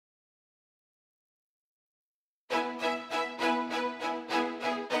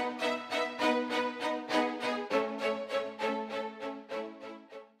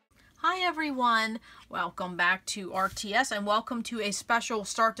everyone, welcome back to RTS and welcome to a special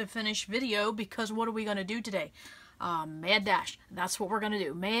start to finish video, because what are we going to do today? Mad Dash. That's what we're going to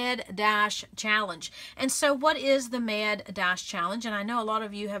do. Mad Dash Challenge. And so what is the Mad Dash Challenge? And I know a lot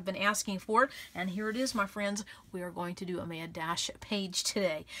of you have been asking for it, and here it is, my friends. We are going to do a Mad Dash page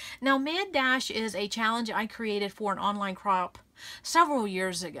today. Now, Mad Dash is a challenge I created for an online crop several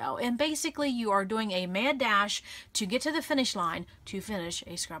years ago, and basically you are doing a mad dash to get to the finish line to finish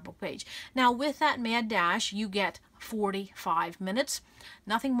a scrapbook page. Now with that mad dash you get 45 minutes,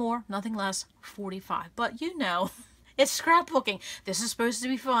 nothing more, nothing less, 45. But you know, it's scrapbooking. This is supposed to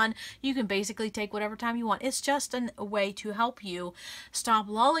be fun. You can basically take whatever time you want. It's just a way to help you stop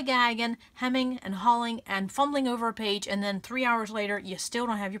lollygagging, hemming and hawing and fumbling over a page, and then 3 hours later you still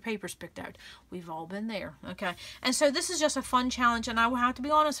don't have your papers picked out. We've all been there, okay? And so this is just a fun challenge, and I will have to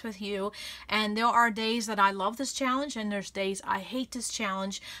be honest with you, and there are days that I love this challenge and there's days I hate this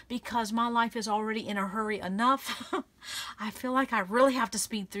challenge because my life is already in a hurry enough. I feel like I really have to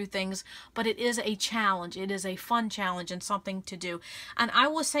speed through things, but it is a challenge. It is a fun challenge and something to do. And I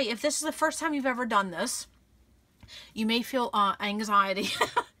will say, if this is the first time you've ever done this, you may feel anxiety.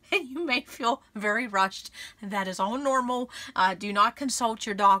 And you may feel very rushed. That is all normal. Do not consult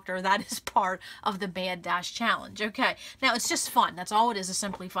your doctor. That is part of the Mad Dash Challenge. Okay, now it's just fun. That's all it is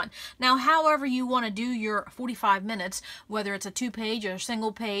simply fun. Now, however you want to do your 45 minutes, whether it's a 2-page or a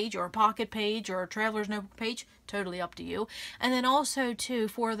single page or a pocket page or a traveler's notebook page, totally up to you. And then also too,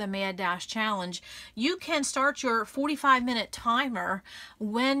 for the Mad Dash Challenge, you can start your 45-minute timer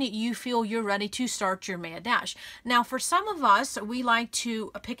when you feel you're ready to start your Mad Dash. Now for some of us, we like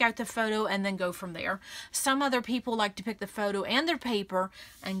to pick out the photo and then go from there. Some other people like to pick the photo and their paper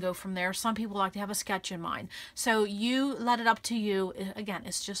and go from there. Some people like to have a sketch in mind. So you let it up to you. Again,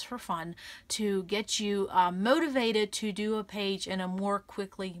 it's just for fun to get you motivated to do a page in a more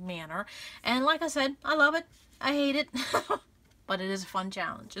quickly manner. And like I said, I love it. I hate it, but it is a fun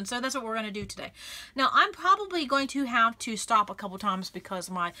challenge. And so that's what we're going to do today. Now, I'm probably going to have to stop a couple times because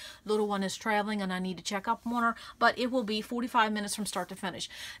my little one is traveling and I need to check up on her, but it will be 45 minutes from start to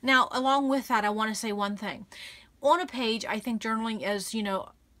finish. Now, along with that, I want to say one thing. On a page, I think journaling is, you know,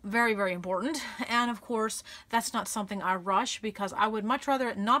 very, very important. And of course, that's not something I rush, because I would much rather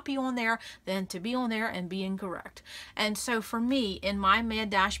it not be on there than to be on there and be incorrect. And so for me, in my Mad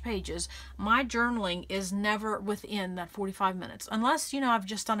Dash pages, my journaling is never within that 45 minutes, unless, you know, I've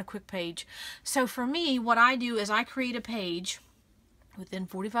just done a quick page. So for me, what I do is I create a page within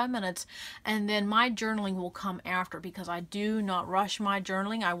 45 minutes, and then my journaling will come after, because I do not rush my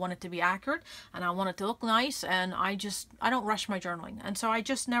journaling. I want it to be accurate and I want it to look nice, and I don't rush my journaling. And so I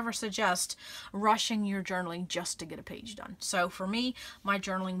just never suggest rushing your journaling just to get a page done. So for me, my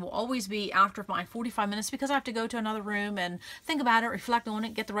journaling will always be after my 45 minutes, because I have to go to another room and think about it, reflect on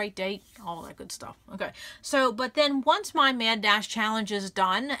it, get the right date, all that good stuff. Okay, so but then once my Mad Dash Challenge is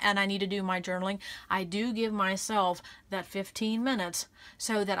done and I need to do my journaling, I do give myself that 15 minutes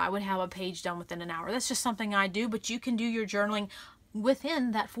so that I would have a page done within an hour. That's just something I do, but you can do your journaling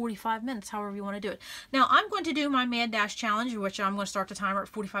within that 45 minutes, however you want to do it. Now, I'm going to do my Mad Dash Challenge, which I'm going to start the timer at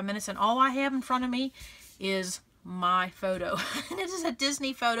 45 minutes, and all I have in front of me is my photo. This is a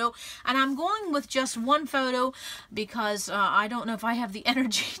Disney photo, and I'm going with just one photo because I don't know if I have the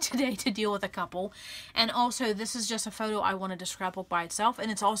energy today to deal with a couple. And also, this is just a photo I wanted to scrapbook by itself, and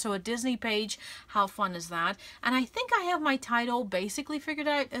it's also a Disney page. How fun is that? And I think I have my title basically figured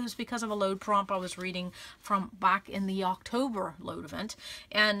out. It was because of a load prompt I was reading from back in the October load event,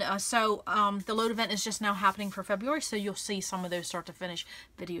 and the load event is just now happening for February, so you'll see some of those start to finish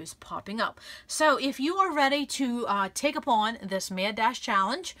videos popping up. So if you are ready to take upon this Mad Dash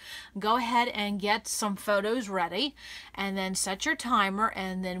Challenge, go ahead and get some photos ready, and then set your timer,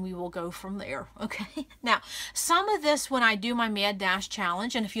 and then we will go from there. Okay, now some of this, when I do my Mad Dash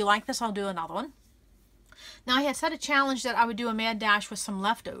Challenge, and if you like this, I'll do another one. Now, I had set a challenge that I would do a Mad Dash with some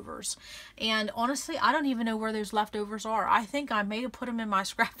leftovers, and honestly, I don't even know where those leftovers are. I think I may have put them in my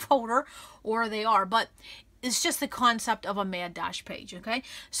scrap folder, or they are, but it's just the concept of a Mad Dash page, okay?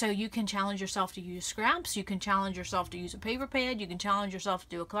 So you can challenge yourself to use scraps, you can challenge yourself to use a paper pad, you can challenge yourself to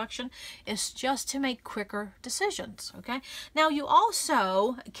do a collection. It's just to make quicker decisions, okay? Now, you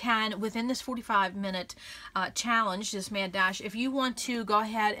also can, within this 45-minute challenge, this Mad Dash, if you want to go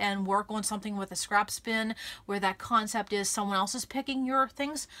ahead and work on something with a scrap spin, where that concept is someone else is picking your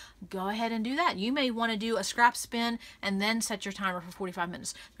things, go ahead and do that. You may want to do a scrap spin and then set your timer for 45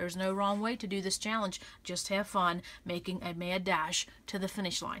 minutes. There's no wrong way to do this challenge. Just have fun making a Mad Dash to the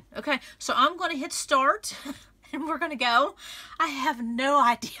finish line. Okay, so I'm going to hit start and we're gonna go. I have no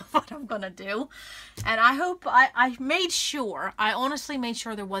idea what I'm gonna do, and I hope I made sure, I honestly made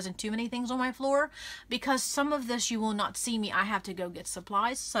sure there wasn't too many things on my floor, because some of this you will not see me. I have to go get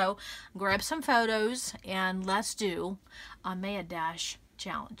supplies, so grab some photos and let's do a Mad Dash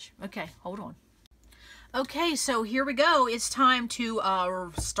challenge. Okay, hold on. Okay, so here we go. It's time to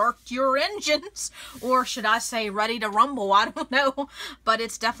start your engines, or should I say ready to rumble? I don't know, but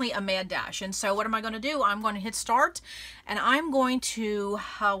it's definitely a mad dash. And so what am I going to do? I'm going to hit start, and I'm going to,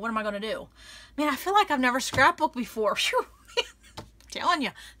 what am I going to do? Man, I feel like I've never scrapbooked before. Phew. Telling you,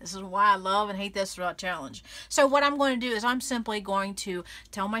 this is why I love and hate this challenge. So what I'm going to do is I'm simply going to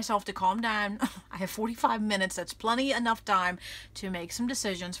tell myself to calm down. I have 45 minutes. That's plenty enough time to make some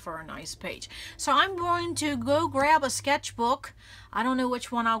decisions for a nice page. So I'm going to go grab a sketchbook. I don't know which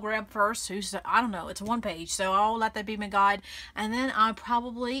one I'll grab first. I don't know. It's one page, so I'll let that be my guide. And then I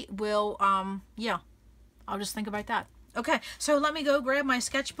probably will, yeah, I'll just think about that. Okay, so let me go grab my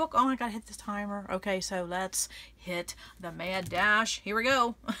sketchbook. Oh, I gotta hit the timer. Okay, so let's hit the mad dash. Here we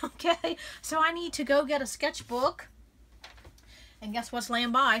go. Okay, so I need to go get a sketchbook. And guess what's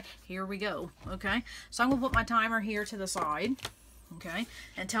laying by? Here we go. Okay, so I'm gonna put my timer here to the side. Okay,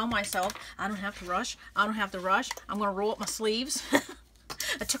 and tell myself I don't have to rush. I don't have to rush. I'm gonna roll up my sleeves.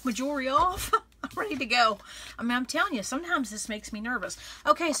 I took my jewelry off. I'm ready to go. I mean, I'm telling you, sometimes this makes me nervous.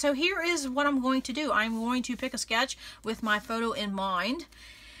 Okay, so here is what I'm going to do. I'm going to pick a sketch with my photo in mind.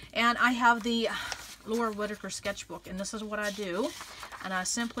 And I have the Laura Whitaker sketchbook, and this is what I do. And I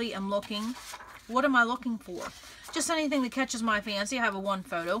simply am looking, what am I looking for? Just anything that catches my fancy. I have a one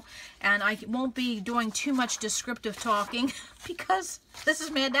photo, and I won't be doing too much descriptive talking because this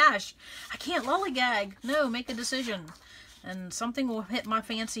is Mad Dash. I can't lollygag. No, make a decision. And something will hit my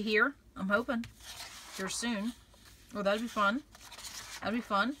fancy here. I'm hoping here soon. Well, that'd be fun. That'd be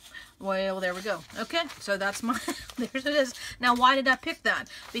fun. Well, there we go. Okay, so that's my, there it is. Now, why did I pick that?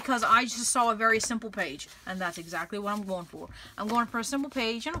 Because I just saw a very simple page, and that's exactly what I'm going for. I'm going for a simple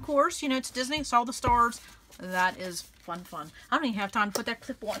page, and of course, you know, it's Disney, it's all the stars. That is fun. I don't even have time to put that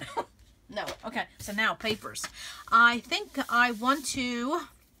clip on. No, okay, so now papers. I think I'm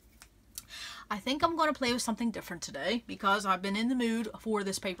going to play with something different today because I've been in the mood for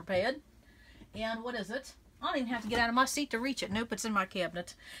this paper pad. And what is it? I don't even have to get out of my seat to reach it. Nope, it's in my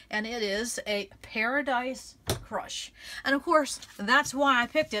cabinet. And it is a Paradise Crush. And of course, that's why I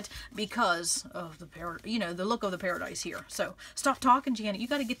picked it, because of the the look of the paradise here. So stop talking, Janet. You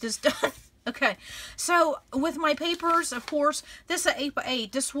got to get this done. Okay, so with my papers, of course, this is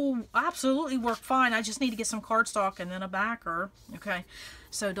 8x8. This will absolutely work fine. I just need to get some cardstock and then a backer. Okay,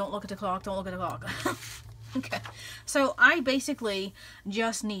 so don't look at the clock. Don't look at the clock. Okay, so I basically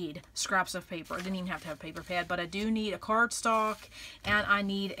just need scraps of paper. I didn't even have to have a paper pad, but I do need a cardstock and I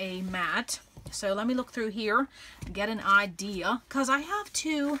need a mat. So let me look through here, get an idea, because I have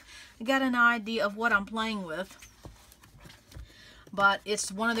to get an idea of what I'm playing with. But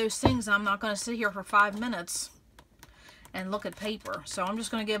it's one of those things I'm not going to sit here for 5 minutes and look at paper. So I'm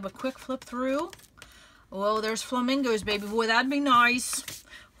just going to give a quick flip through. Well, there's flamingos, baby boy. That'd be nice.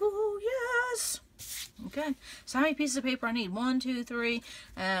 Oh, yes. Okay. So how many pieces of paper I need? 1, 2, 3.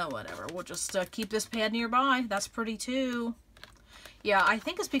 Whatever. We'll just keep this pad nearby. That's pretty too. Yeah, I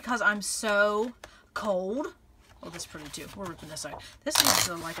think it's because I'm so cold. Oh, that's pretty too. We're ripping this out. This is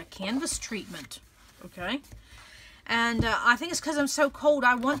like a canvas treatment. Okay. And I think it's because I'm so cold.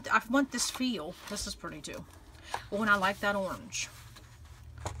 I want this feel. This is pretty too. Oh, and I like that orange.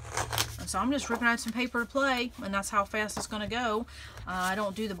 And so I'm just ripping out some paper to play, and that's how fast it's going to go. I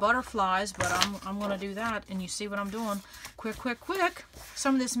don't do the butterflies, but I'm going to do that. And you see what I'm doing. Quick, quick, quick.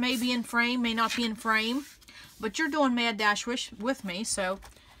 Some of this may be in frame, may not be in frame. But you're doing Mad Dash with me, so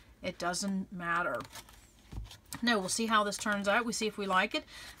it doesn't matter. No, we'll see how this turns out. We see if we like it.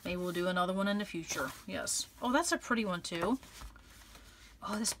 Maybe we'll do another one in the future. Yes. Oh, that's a pretty one too.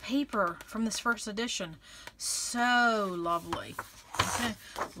 Oh, this paper from this first edition. So lovely. Okay.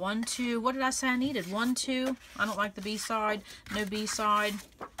 1, 2. What did I say I needed? 1, 2. I don't like the B-side. No B-side.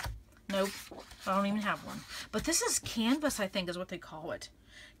 Nope. I don't even have one. But this is canvas, I think is what they call it.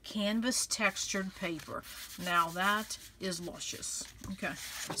 Canvas textured paper. Now that is luscious. Okay,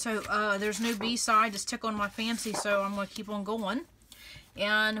 so there's no B-side. Just tickling my fancy, so I'm going to keep on going.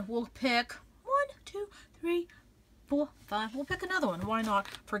 And we'll pick 1, 2, 3, 4, 5. We'll pick another one. Why not?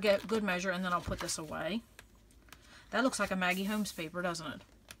 For good measure, and then I'll put this away. That looks like a Maggie Holmes paper, doesn't it?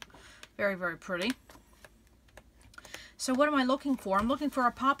 Very, very pretty. So what am I looking for? I'm looking for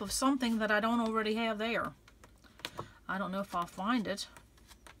a pop of something that I don't already have there. I don't know if I'll find it.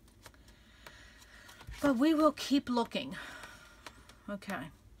 But we will keep looking. Okay.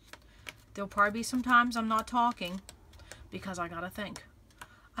 There'll probably be some times I'm not talking because I gotta think.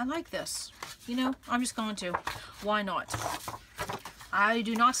 I like this. You know, I'm just going to. Why not? I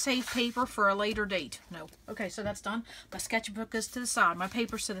do not save paper for a later date. No. Okay, so that's done. My sketchbook is to the side. My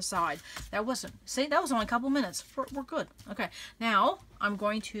paper's to the side. That wasn't, see, that was only a couple minutes. We're good. Okay, now I'm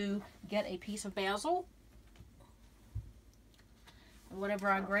going to get a piece of basil. Whatever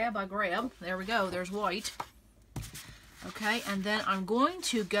I grab, I grab. There we go. There's white. Okay, and then I'm going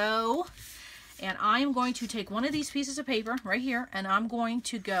to go and I'm going to take one of these pieces of paper right here, and I'm going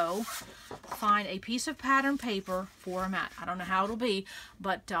to go find a piece of pattern paper for a mat. I don't know how it'll be,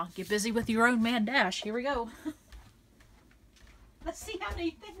 but get busy with your own mad dash. Here we go. Let's see how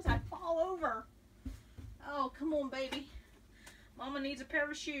many things I fall over. Oh, come on, baby. Mama needs a pair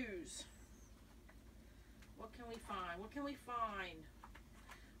of shoes. What can we find? What can we find?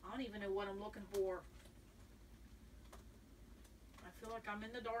 I don't even know what I'm looking for. I feel like I'm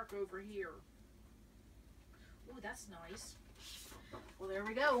in the dark over here. Oh, that's nice. Well, there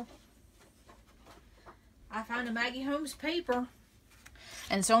we go. I found a Maggie Holmes paper.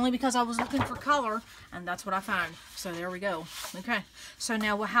 And it's only because I was looking for color, and that's what I found. So there we go. Okay, so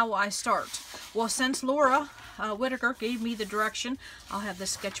now how will I start? Well, since Laura Whitaker gave me the direction, I'll have the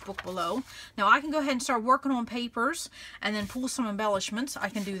sketchbook below. Now I can go ahead and start working on papers and then pull some embellishments. I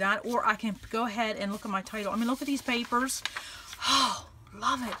can do that, or I can go ahead and look at my title. I mean, look at these papers. Oh,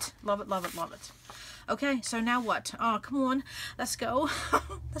 love it. Love it, love it, love it. Okay, so now what? Oh, come on. Let's go.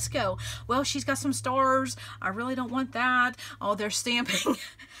 Let's go. Well, she's got some stars. I really don't want that. Oh, they're stamping.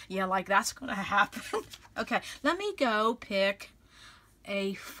 Yeah, like that's going to happen. Okay, let me go pick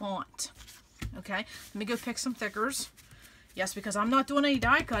a font. Okay, let me go pick some thickers. Yes, because I'm not doing any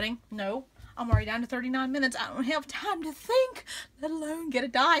die cutting. No, I'm already down to 39 minutes. I don't have time to think, let alone get a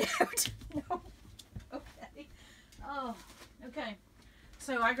die out. No. Okay. Oh, okay.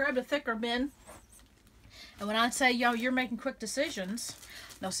 So I grabbed a thicker bin. And when I say, yo, you're making quick decisions,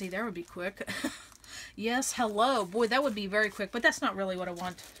 now see, there would be quick. Yes, hello. Boy, that would be very quick, but that's not really what I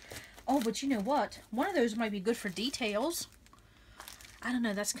want. Oh, but you know what? One of those might be good for details. I don't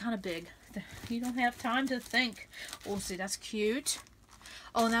know, that's kind of big. You don't have time to think. Oh, see, that's cute.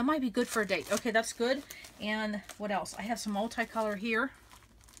 Oh, and that might be good for a date. Okay, that's good. And what else? I have some multicolor here.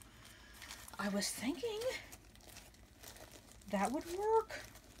 I was thinking that would work.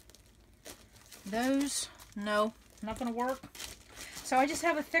 Those... no, not going to work. So I just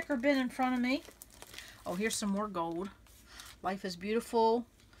have a thicker bin in front of me. Oh, here's some more gold. Life is beautiful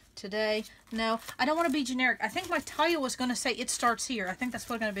today. No, I don't want to be generic. I think my title was going to say it starts here. I think that's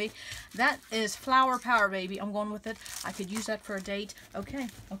what it's going to be. That is Flower Power, baby. I'm going with it. I could use that for a date. Okay,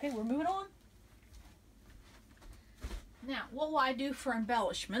 okay, we're moving on. Now, what will I do for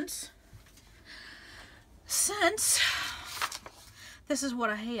embellishments? Since... this is what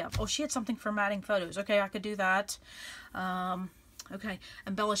I have. Oh, she had something for matting photos. Okay, I could do that. Okay,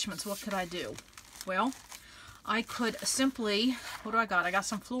 embellishments. What could I do? Well, I could simply... what do I got? I got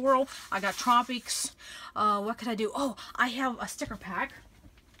some floral. I got tropics. What could I do? Oh, I have a sticker pack.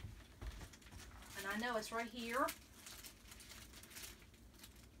 And I know it's right here.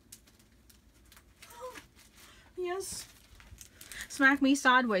 Oh, yes. Smack me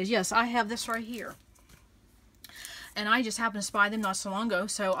sideways. Yes, I have this right here. And I just happened to spy them not so long ago.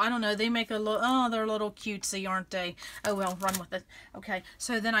 So, I don't know. They make a little... oh, they're a little cutesy, aren't they? Oh, well, run with it. Okay.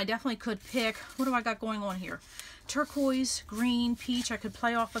 So, then I definitely could pick... what do I got going on here? Turquoise, green, peach. I could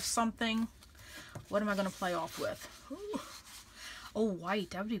play off of something. What am I going to play off with? Ooh. Oh, white.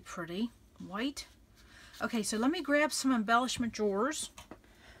 That would be pretty. White. Okay. So, let me grab some embellishment drawers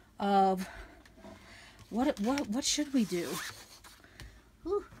of... what should we do?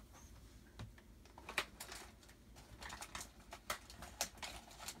 Ooh.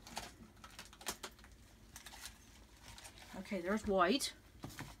 Okay, there's white.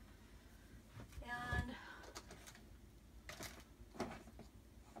 And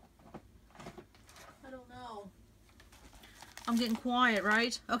I don't know. I'm getting quiet,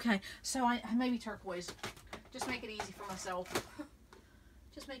 right? Okay, so I maybe turquoise. Just make it easy for myself.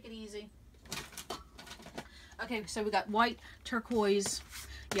 Just make it easy. Okay, so we got white, turquoise.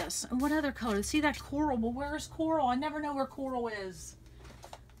 Yes, and what other color? See that coral? Well, where's coral? I never know where coral is.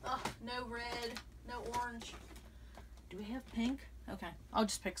 Ugh, no red, no orange. Do we have pink? Okay, I'll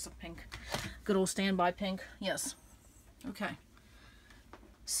just pick some pink. Good old standby pink. Yes. Okay.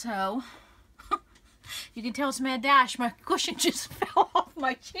 So, you can tell it's mad dash. My cushion just fell off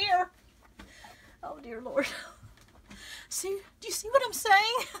my chair. Oh, dear Lord. See, do you see what I'm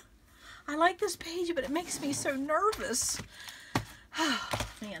saying? I like this page, but it makes me so nervous.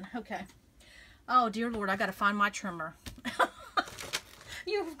 Man, okay. Oh, dear Lord, I got to find my trimmer.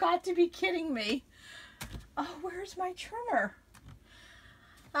 You've got to be kidding me. Oh, where's my trimmer?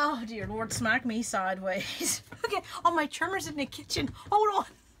 Oh, dear Lord, smack me sideways. Okay, oh, my trimmer's in the kitchen. Hold on.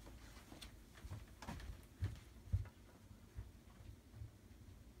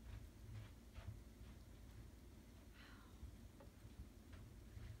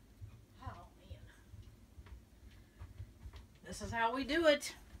 Oh, man. This is how we do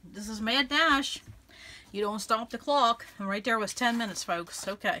it. This is Mad Dash. You don't stop the clock. And right there was 10 minutes, folks.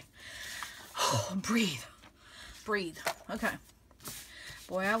 Okay. Oh, breathe. Breathe. Okay.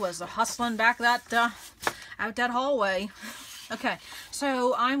 Boy, I was hustling back that out that hallway. Okay,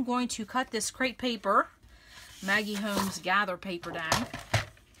 so I'm going to cut this crepe paper, Maggie Holmes Gather paper down.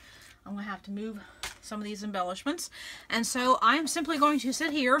 I'm going to have to move some of these embellishments. And so I'm simply going to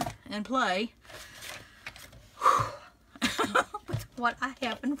sit here and play with what I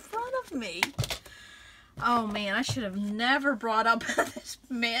have in front of me. Oh man, I should have never brought up this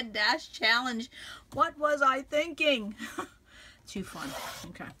Mad Dash challenge. What was I thinking? Too fun.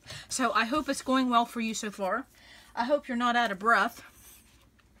 Okay. So I hope it's going well for you so far. I hope you're not out of breath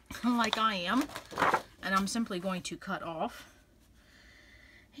like I am. And I'm simply going to cut off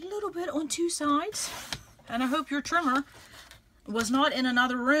a little bit on two sides. And I hope your trimmer was not in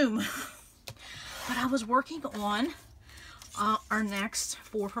another room. But I was working on our next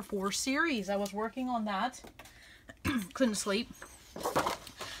 4for4 series. I was working on that. Couldn't sleep.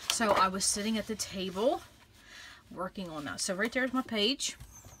 So I was sitting at the table working on that. So right there's my page.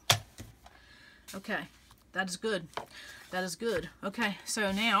 Okay, that is good. That is good. Okay,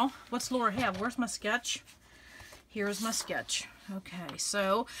 so now what's Laura have? Where's my sketch? Here's my sketch. Okay,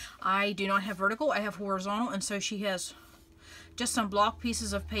 so I do not have vertical, I have horizontal, and so she has just some block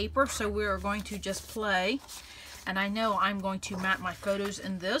pieces of paper. So we are going to just play, and I know I'm going to mat my photos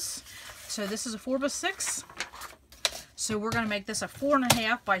in this. So this is a 4x6. So we're going to make this a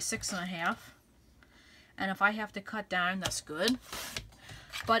 4.5 by 6.5. And if I have to cut down, that's good.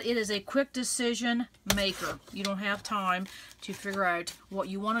 But it is a quick decision maker. You don't have time to figure out what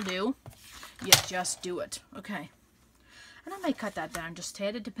you want to do. You just do it. Okay. And I may cut that down just a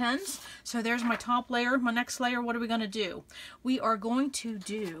tad. It depends. So there's my top layer. My next layer, what are we going to do? We are going to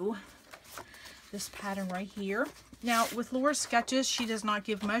do this pattern right here. Now, with Laura's sketches, she does not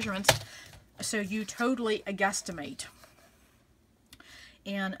give measurements. So you totally guesstimate.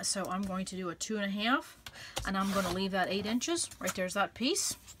 And so I'm going to do a 2.5, and I'm going to leave that 8 inches. Right there's that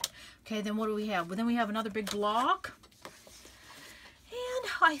piece. Okay, then what do we have? Well, then we have another big block.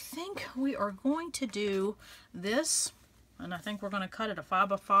 And I think we are going to do this, and I think we're going to cut it a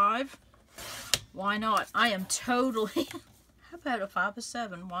 5x5. Why not? I am totally, how about a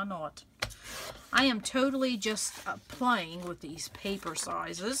 5x7? Why not? I am totally just playing with these paper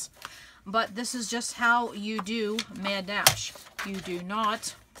sizes. But this is just how you do Mad Dash. You do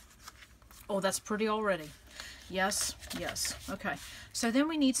not... Oh, that's pretty already. Yes, yes. Okay. So then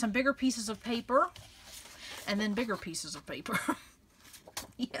we need some bigger pieces of paper. And then bigger pieces of paper.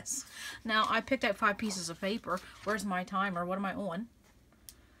 Yes. Now, I picked out 5 pieces of paper. Where's my timer? What am I on?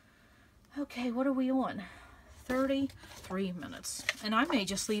 Okay, what are we on? 33 minutes. And I may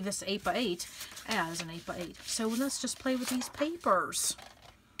just leave this 8x8 as an 8x8. So let's just play with these papers.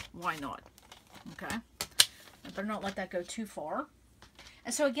 Why not? Okay. I better not let that go too far.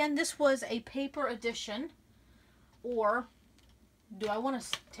 And so again, this was a paper edition, or do I want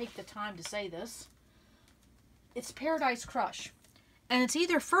to take the time to say this? It's Paradise Crush. And it's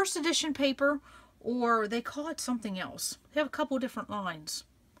either first edition paper or they call it something else. They have a couple different lines.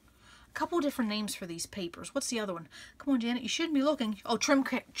 A couple different names for these papers. What's the other one? Come on, Janet, you shouldn't be looking. Oh,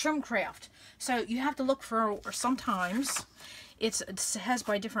 Trimcraft. So you have to look for, or sometimes it has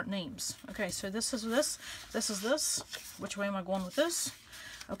by different names. Okay, so this is this. This is this. Which way am I going with this?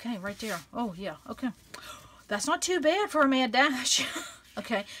 Okay, right there. Oh, yeah. Okay. That's not too bad for a Mad Dash.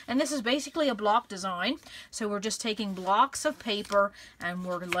 Okay, and this is basically a block design. So we're just taking blocks of paper and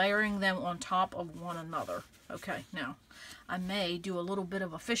we're layering them on top of one another. Okay, now I may do a little bit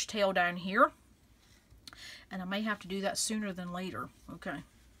of a fishtail down here. And I may have to do that sooner than later. Okay.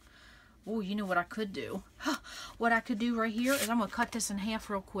 Oh, you know what I could do? What I could do right here is I'm going to cut this in half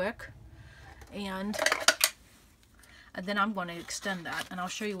real quick. And then I'm going to extend that. And I'll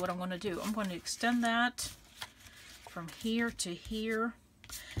show you what I'm going to do. I'm going to extend that from here to here.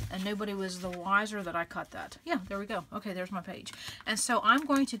 And nobody was the wiser that I cut that. Yeah, there we go. Okay, there's my page. And so I'm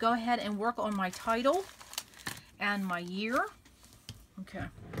going to go ahead and work on my title and my year. Okay.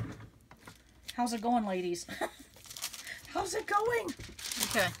 How's it going, ladies? How's it going?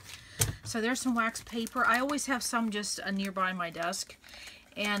 Okay. So there's some wax paper. I always have some just nearby my desk.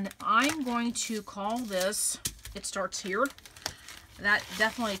 And I'm going to call this, it starts here. That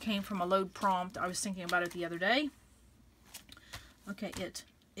definitely came from a load prompt. I was thinking about it the other day. Okay, it.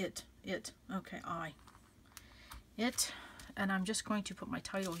 Okay, it. And I'm just going to put my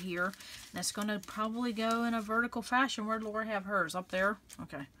title here. And it's going to probably go in a vertical fashion. Where'd Laura have hers? Up there?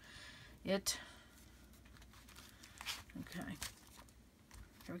 Okay. It. Okay.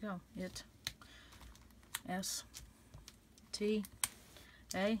 Here we go. It. S. T.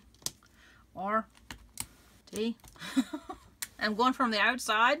 A. R. T. I'm going from the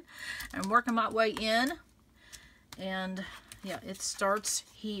outside and working my way in. And yeah, it starts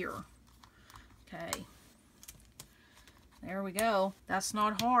here. Okay. There we go. That's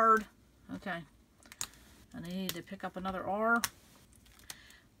not hard. Okay. And I need to pick up another R.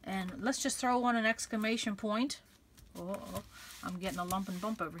 And let's just throw on an exclamation point. Oh, I'm getting a lump and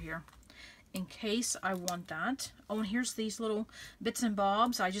bump over here. In case I want that. Oh, and here's these little bits and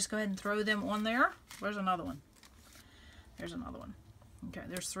bobs. I just go ahead and throw them on there. Where's another one? There's another one. Okay,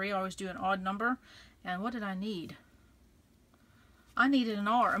 there's 3. I always do an odd number. And what did I need? I needed an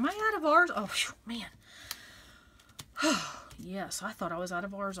R. Am I out of R's? Oh, man. Yes, I thought I was out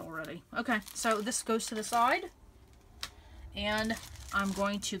of R's already. Okay, so this goes to the side. And I'm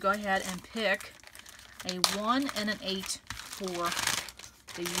going to go ahead and pick a 1 and an 8 for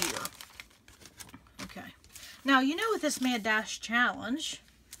the year. Okay. Now, you know, with this Mad Dash challenge,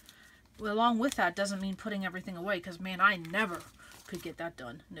 well, along with that doesn't mean putting everything away, because, man, I never could get that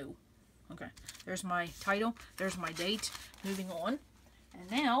done. No. Okay. There's my title. There's my date. Moving on.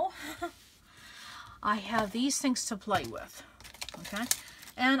 And now, I have these things to play with. Okay.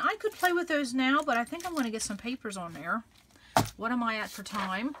 And I could play with those now, but I think I'm going to get some papers on there. What am I at for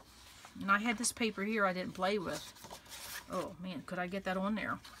time? And I had this paper here I didn't play with. Oh, man, could I get that on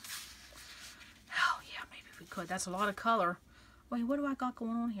there? Oh, yeah, maybe we could. That's a lot of color. Wait, what do I got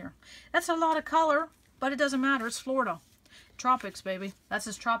going on here? That's a lot of color, but it doesn't matter. It's Florida. Tropics, baby. That's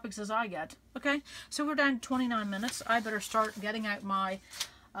as tropics as I get. Okay, so we're down to 29 minutes. I better start getting out my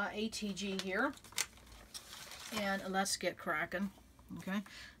ATG here. And let's get cracking. Okay,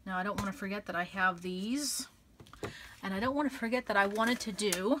 now I don't want to forget that I have these. And I don't want to forget that I wanted to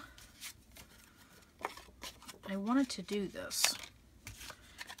do this.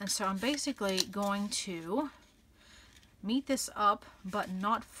 And so I'm basically going to meet this up, but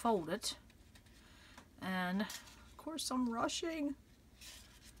not fold it. And of course I'm rushing.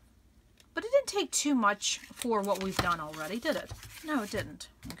 But it didn't take too much for what we've done already, did it? No, it didn't.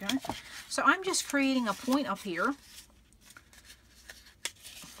 Okay. So I'm just creating a point up here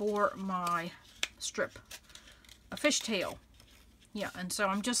for my strip. A fishtail. Yeah, and so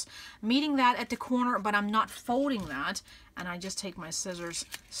I'm just meeting that at the corner, but I'm not folding that. And I just take my scissors,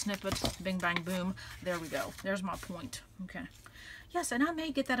 snip it, bing, bang, boom. There we go. There's my point. Okay. Yes, and I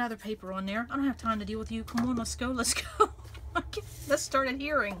may get that other paper on there. I don't have time to deal with you. Come on, let's go, let's go. Okay, let's start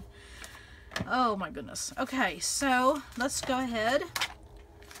adhering. Oh, my goodness. Okay, so let's go ahead.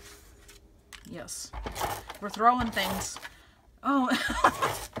 Yes, we're throwing things. Oh,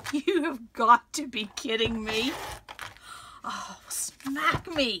 you have got to be kidding me. Oh, smack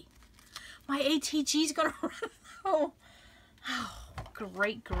me. My ATG's gonna run out. Oh,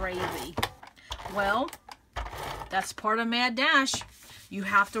 great gravy. Well, that's part of Mad Dash. You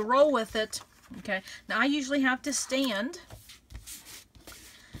have to roll with it. Okay, now I usually have to stand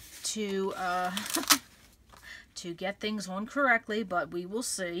to to get things on correctly, but we will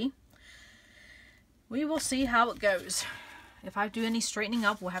see. We will see how it goes. If I do any straightening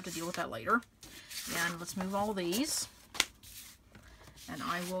up, we'll have to deal with that later. And let's move all these. And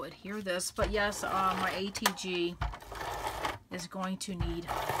I will adhere this. But yes, my ATG is going to need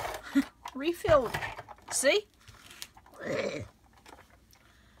refilled. See?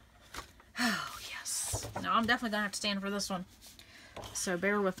 Oh, yes. Now, I'm definitely going to have to stand for this one. So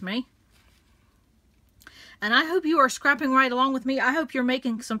bear with me. And I hope you are scrapping right along with me. I hope you're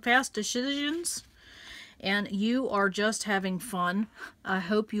making some fast decisions. And you are just having fun. I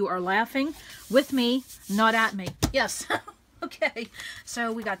hope you are laughing with me, not at me. Yes. Okay.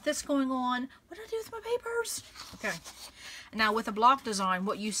 So we got this going on. What did I do with my papers? Okay. Now with a block design,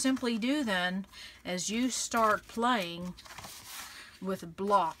 what you simply do then is you start playing with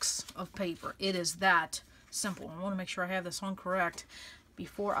blocks of paper. It is that simple. I want to make sure I have this on correct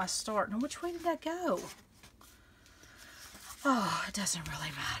before I start. Now which way did that go? Oh, it doesn't really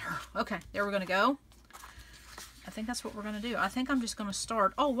matter. Okay, there we're going to go. I think that's what we're going to do. I think I'm just going to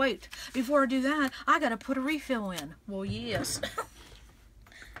start. Oh, wait. Before I do that, I got to put a refill in. Well, yes.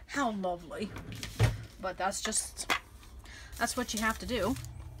 How lovely. But that's what you have to do.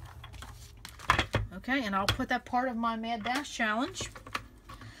 Okay, and I'll put that part of my Mad Dash challenge.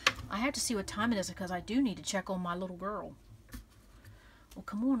 I have to see what time it is because I do need to check on my little girl. Well,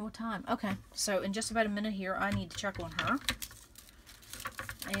 come on, what time? Okay, so in just about a minute here, I need to check on her.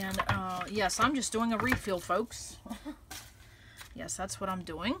 And yes, I'm just doing a refill, folks. Yes, that's what I'm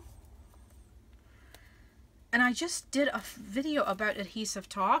doing. And I just did a video about adhesive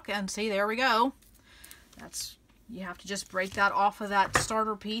talk, and see, there we go. That's, you have to just break that off of that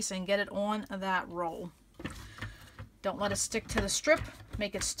starter piece and get it on that roll. Don't let it stick to the strip,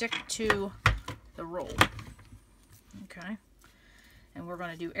 make it stick to the roll. Okay. And we're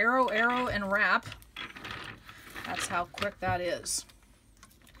going to do arrow, arrow, and wrap. That's how quick that is.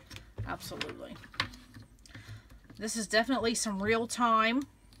 Absolutely. This is definitely some real-time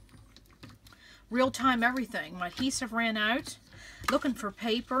everything. My adhesive ran out. Looking for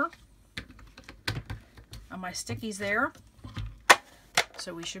paper. And my stickies there.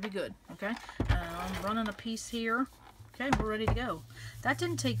 So we should be good. Okay. And I'm running a piece here. Okay, we're ready to go. That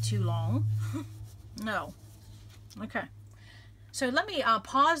didn't take too long. No. Okay. So let me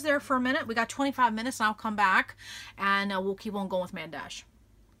pause there for a minute. We got 25 minutes and I'll come back and we'll keep on going with Mad Dash.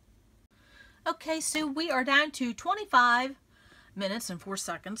 Okay, so we are down to 25 minutes and 4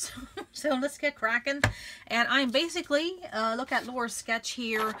 seconds. So let's get cracking. And I'm basically, look at Laura's sketch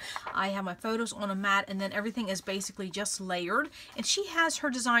here. I have my photos on a mat and then everything is basically just layered. And she has her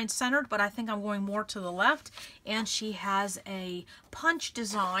design centered, but I think I'm going more to the left. And she has a punch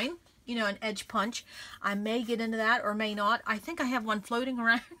design, you know, an edge punch. I may get into that or may not. I think I have one floating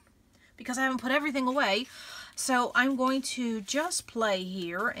around because I haven't put everything away. So I'm going to just play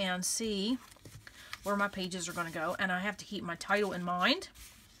here and see where my pages are going to go, and I have to keep my title in mind.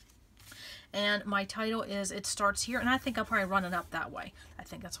 And my title is, it starts here, and I think I'll probably run it up that way. I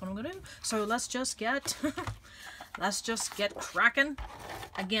think that's what I'm going to do. So let's just get cracking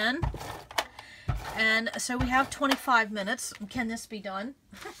again. And so we have 25 minutes. Can this be done?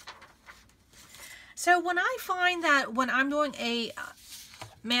 So when I find that when I'm doing a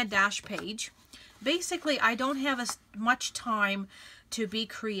Mad Dash page, basically I don't have as much time to be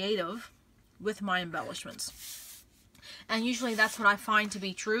creative with my embellishments. And usually that's what I find to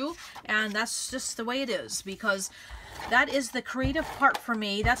be true, and that's just the way it is, because that is the creative part for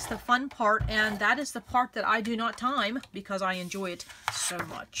me. That's the fun part, and that is the part that I do not time because I enjoy it so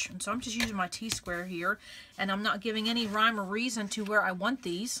much. And so I'm just using my T-square here, and I'm not giving any rhyme or reason to where I want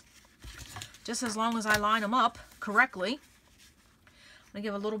these, just as long as I line them up correctly. I'm going to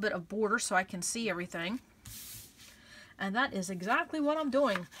give a little bit of border so I can see everything. And that is exactly what I'm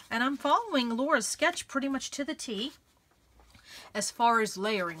doing. And I'm following Laura's sketch pretty much to the T as far as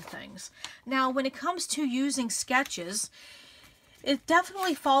layering things. Now, when it comes to using sketches, it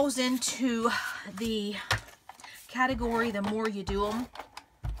definitely falls into the category, the more you do them,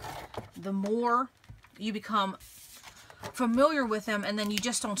 the more you become familiar with them, and then you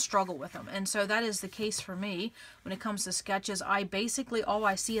just don't struggle with them. And so that is the case for me when it comes to sketches. I basically, all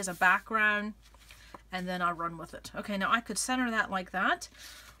I see is a background, and then I run with it. Okay, now I could center that like that,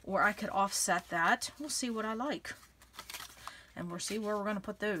 or I could offset that. We'll see what I like. And we'll see where we're going to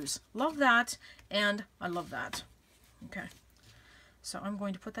put those. Love that, and I love that. Okay, so I'm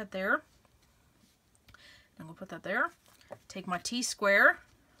going to put that there. I'm going to put that there. Take my T-square,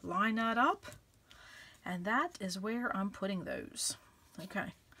 line that up, and that is where I'm putting those.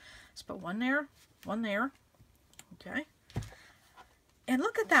 Okay, let's put one there, one there. Okay. And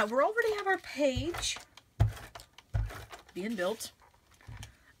look at that, we already have our page being built.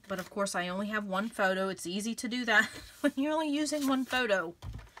 But of course I only have one photo. It's easy to do that when you're only using one photo.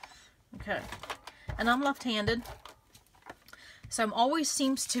 Okay, and I'm left-handed. So I'm always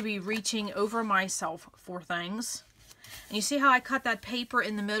seems to be reaching over myself for things. And you see how I cut that paper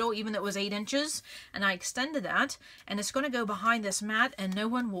in the middle, even though it was 8 inches, and I extended that, and it's going to go behind this mat, and no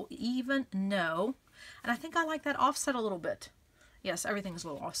one will even know. And I think I like that offset a little bit. Yes, everything's a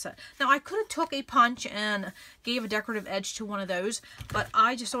little offset. Now, I could have took a punch and gave a decorative edge to one of those, but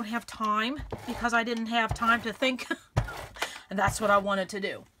I just don't have time because I didn't have time to think. And that's what I wanted to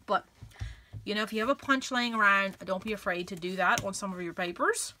do. But, you know, if you have a punch laying around, don't be afraid to do that on some of your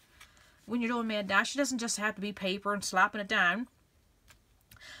papers. When you're doing Mad Dash, it doesn't just have to be paper and slapping it down.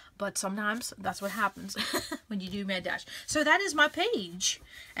 But sometimes that's what happens when you do Mad Dash. So that is my page.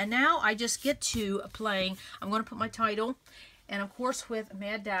 And now I just get to playing. I'm going to put my title. And of course with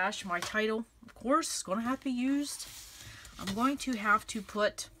Mad Dash, my title, of course, is going to have to be used. I'm going to have to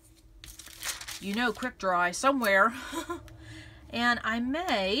put, you know, quick dry somewhere. And I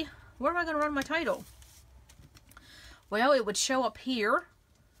may, where am I going to run my title? Well, it would show up here.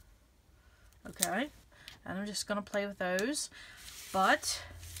 Okay. And I'm just going to play with those. But,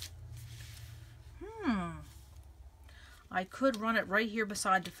 I could run it right here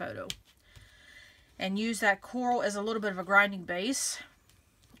beside the photo. And use that coral as a little bit of a grinding base.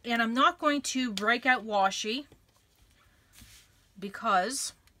 And I'm not going to break out washi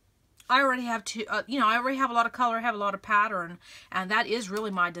because I already have I already have a lot of color, I have a lot of pattern, and that is really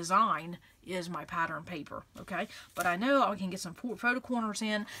my design, is my pattern paper, okay? But I know I can get some photo corners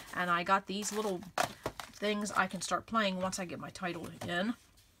in, and I got these little things I can start playing once I get my title in.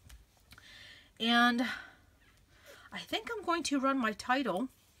 And I think I'm going to run my title.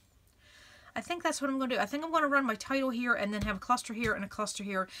 I think that's what I'm going to do. I think I'm going to run my title here and then have a cluster here and a cluster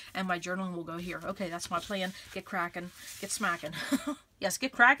here, and my journaling will go here. Okay, that's my plan. Get cracking. Get smacking. Yes,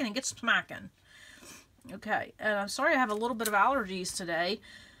 get cracking and get smacking. Okay, and I'm sorry I have a little bit of allergies today.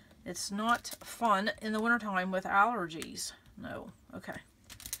 It's not fun in the wintertime with allergies. No. Okay.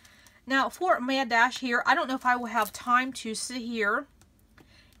 Now, for Mad Dash here, I don't know if I will have time to sit here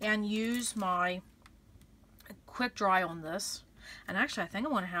and use my quick dry on this. And actually, I think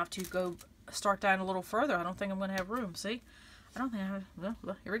I'm going to have to go start down a little further. I don't think I'm going to have room. See? I don't think I have...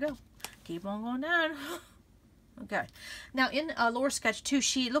 Well, here we go. Keep on going down. Okay. Now, in Lower Sketch 2,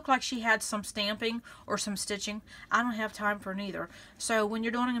 she looked like she had some stamping or some stitching. I don't have time for neither. So, when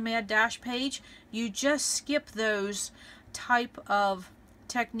you're doing a Mad Dash page, you just skip those type of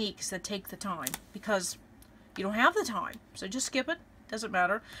techniques that take the time because you don't have the time. So, just skip it. Doesn't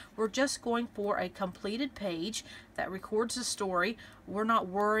matter. We're just going for a completed page that records the story. We're not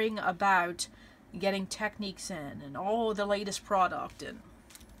worrying about getting techniques in and all the latest product in.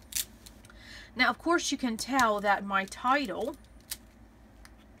 Now, of course, you can tell that my title,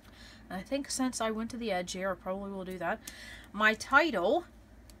 and I think since I went to the edge here, I probably will do that. My title,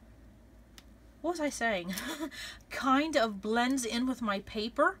 what was I saying? Kind of blends in with my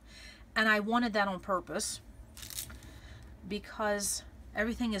paper, and I wanted that on purpose, because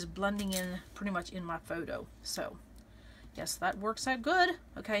everything is blending in pretty much in my photo. So yes, that works out good.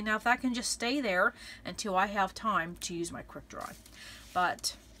 Okay, now if that can just stay there until I have time to use my quick dry.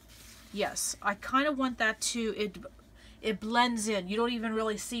 But yes, I kind of want that to, it blends in. You don't even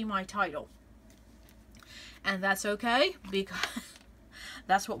really see my title. And that's okay, because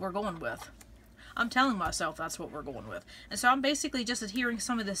that's what we're going with. I'm telling myself that's what we're going with. And so I'm basically just adhering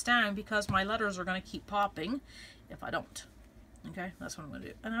some of this down because my letters are going to keep popping if I don't. Okay, that's what I'm going to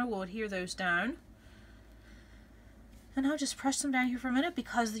do. And I will adhere those down. And I'll just press them down here for a minute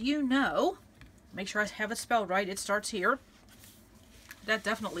because make sure I have it spelled right. It starts here. That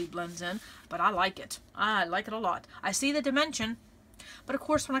definitely blends in, but I like it. I like it a lot. I see the dimension, but of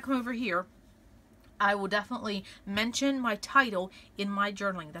course when I come over here, I will definitely mention my title in my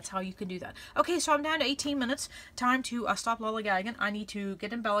journaling. That's how you can do that. Okay, so I'm down to 18 minutes. Time to stop lollygagging. I need to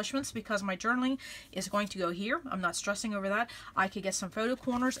get embellishments because my journaling is going to go here. I'm not stressing over that. I could get some photo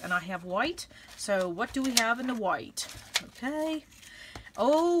corners, and I have white. So what do we have in the white? Okay.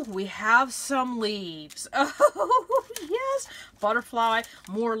 Oh, we have some leaves. Oh, yes. Butterfly,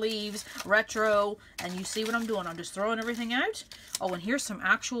 more leaves, retro. And you see what I'm doing. I'm just throwing everything out. Oh, and here's some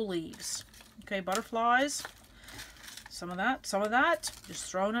actual leaves. Okay, butterflies, some of that,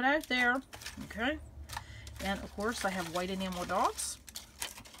 just throwing it out there, okay, and of course I have white enamel dots,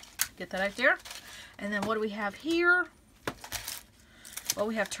 get that out there, and then what do we have here? Well,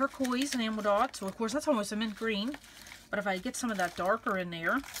 we have turquoise enamel dots, well, of course that's almost a mint green, but if I get some of that darker in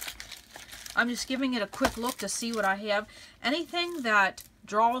there, I'm just giving it a quick look to see what I have. Anything that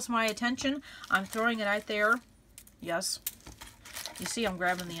draws my attention, I'm throwing it out there, yes. You see I'm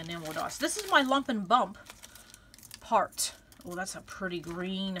grabbing the enamel dots. This is my lump and bump part. Oh, that's a pretty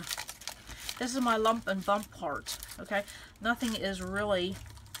green. This is my lump and bump part. Okay, nothing is really...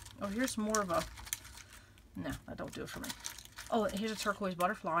 Oh, here's more of a... No, that don't do it for me. Oh, here's a turquoise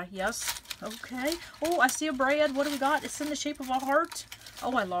butterfly. Yes. Okay. Oh, I see a braid. What do we got? It's in the shape of a heart.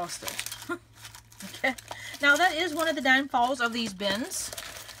 Oh, I lost it. Okay. Now, that is one of the downfalls of these bins,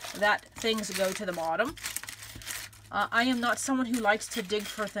 that things go to the bottom. I am not someone who likes to dig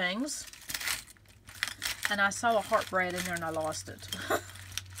for things. And I saw a heart braid in there and I lost it.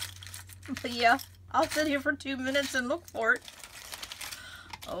 But yeah, I'll sit here for 2 minutes and look for it.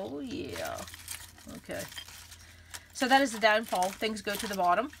 Oh yeah. Okay. So that is the downfall. Things go to the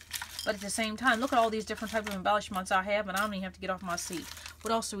bottom. But at the same time, look at all these different type of embellishments I have, and I don't even have to get off my seat.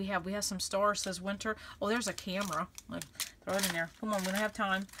 What else do we have? We have some stars, says winter. Oh, there's a camera. Look, throw it in there. Come on, we don't have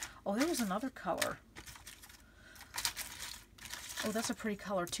time. Oh, there was another color. Oh, that's a pretty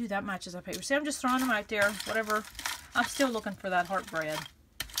color, too. That matches that paper. See, I'm just throwing them out there. Whatever. I'm still looking for that heart bread.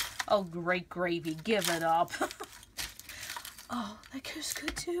 Oh, great gravy. Give it up. Oh, that goes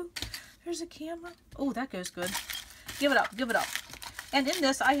good, too. There's a camera. Oh, that goes good. Give it up. Give it up. And in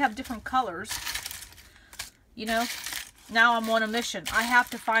this, I have different colors. You know, now I'm on a mission. I have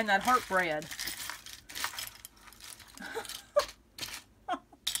to find that heart bread.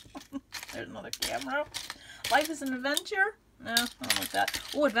 There's another camera. Life is an adventure. No, I don't like that.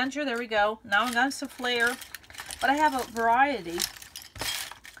 Oh, adventure. There we go. Now I'm got some flair. But I have a variety.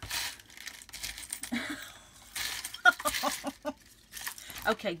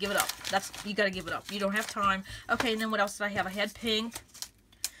 Okay, give it up. You gotta give it up. You don't have time. Okay, and then what else did I have? I had pink.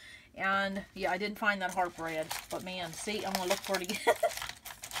 And yeah, I didn't find that heart bread. But man, see, I'm gonna look for it again.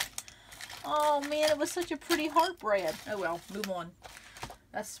 Oh man, it was such a pretty heart bread. Oh well, move on.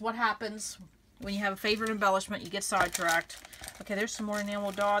 That's what happens when you have a favorite embellishment. You get sidetracked. Okay, there's some more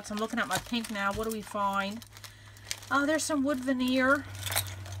enamel dots. I'm looking at my pink now. What do we find? Oh, there's some wood veneer.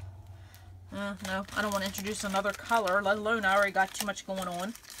 No, I don't want to introduce another color, let alone I already got too much going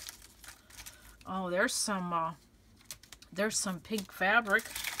on. Oh, there's some pink fabric.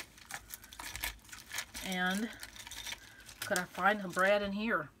 And could I find a brad in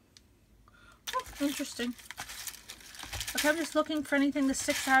here? Oh, interesting. Okay, I'm just looking for anything that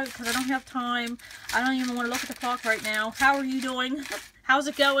sticks out because I don't have time. I don't even want to look at the clock right now. How are you doing? How's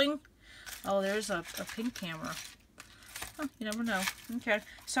it going? Oh, there's a pink camera. Oh, you never know. Okay,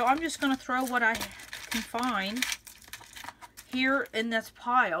 so I'm just going to throw what I can find here in this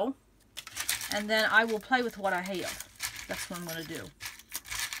pile, and then I will play with what I have. That's what I'm going to do.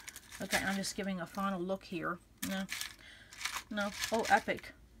 Okay, I'm just giving a final look here. No. Oh,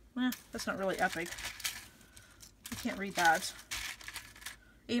 epic. That's not really epic. I can't read that.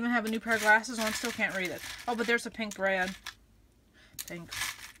 I even have a new pair of glasses on, still can't read it. Oh, but there's a pink brad. Pink.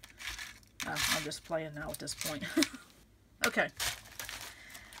 Oh, I'm just playing now at this point. Okay.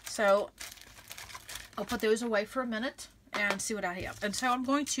 So, I'll put those away for a minute and see what I have. And so I'm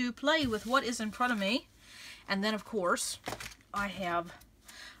going to play with what is in front of me. And then, of course, I have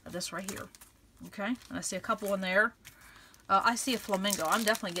this right here. Okay? And I see a couple in there. I see a flamingo. I'm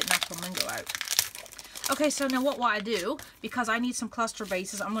definitely getting that flamingo out. Okay, so now what will I do? Because I need some cluster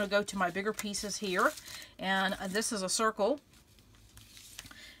bases, I'm going to go to my bigger pieces here. And this is a circle.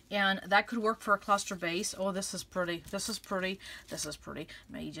 And that could work for a cluster base. Oh, this is pretty. This is pretty. This is pretty.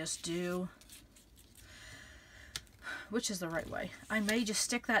 May just do... Which is the right way? I may just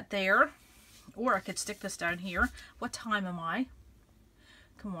stick that there. Or I could stick this down here. What time am I?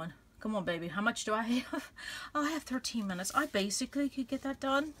 Come on. Come on, baby. How much do I have? Oh, I have 13 minutes. I basically could get that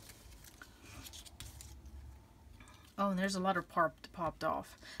done. Oh, and there's a letter popped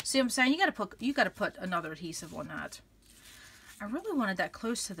off. See what I'm saying? You gotta put another adhesive on that. I really wanted that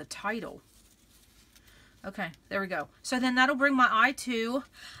close to the title. Okay, there we go. So then that'll bring my eye to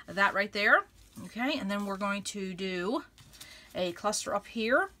that right there. Okay, and then we're going to do a cluster up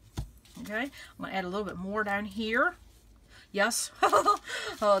here. Okay, I'm going to add a little bit more down here. Yes.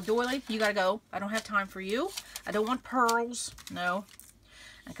 Doily, you got to go. I don't have time for you. I don't want pearls. No.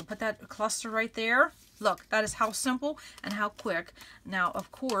 I can put that cluster right there. Look, that is how simple and how quick. Now,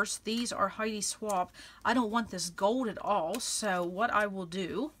 of course, these are Heidi Swap. I don't want this gold at all, so what I will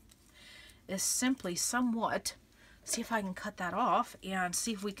do is simply somewhat see if I can cut that off and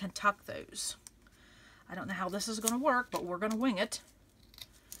see if we can tuck those. I don't know how this is going to work, but we're going to wing it.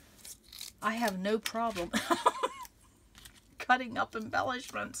 I have no problem cutting up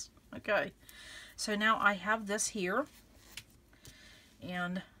embellishments. Okay, so now I have this here,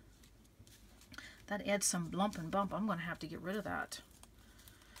 and that adds some lump and bump. I'm going to have to get rid of that.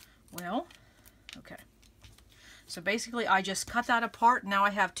 Well, okay. So basically I just cut that apart. Now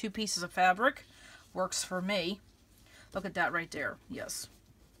I have two pieces of fabric. Works for me. Look at that right there. Yes.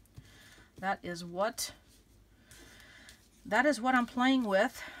 That is what I'm playing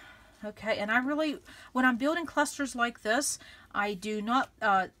with. Okay, and I really, when I'm building clusters like this, I do not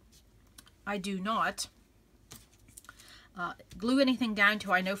glue anything down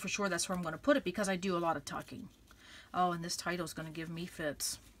till I know for sure that's where I'm going to put it, because I do a lot of tucking. Oh, and this title is going to give me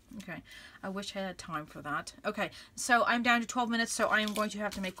fits. Okay, I wish I had time for that. Okay, so I'm down to 12 minutes, so I am going to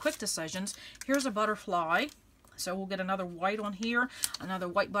have to make quick decisions. Here's a butterfly. So we'll get another white on here, another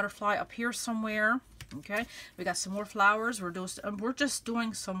white butterfly up here somewhere. Okay, we got some more flowers. We're just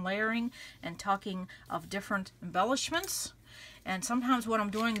doing some layering and tucking of different embellishments. And sometimes what I'm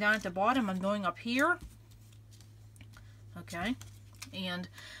doing down at the bottom, I'm doing up here. Okay, and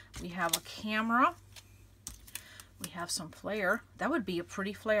we have a camera. We have some flare. That would be a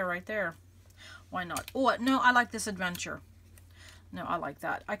pretty flare right there. Why not? Oh, no, I like this adventure. No, I like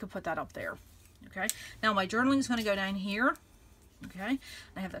that. I could put that up there. Okay, now my journaling is going to go down here. Okay,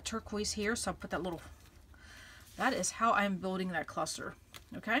 I have that turquoise here, so I'll put that little... That is how I'm building that cluster.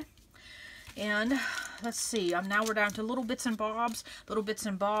 Okay, and let's see. Now we're down to little bits and bobs, little bits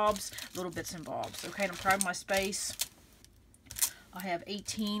and bobs, little bits and bobs. Okay, and I'm proud of my space. I have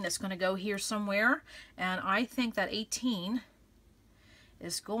 18 that's going to go here somewhere, and I think that 18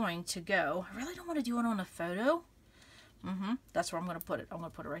 is going to go, I really don't want to do it on a photo. That's where I'm going to put it. I'm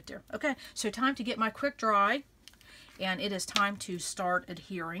going to put it right there. Okay, so time to get my quick dry, and it is time to start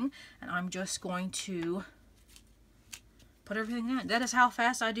adhering, and I'm just going to put everything in. That is how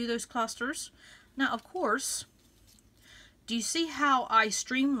fast I do those clusters. Now, of course, do you see how I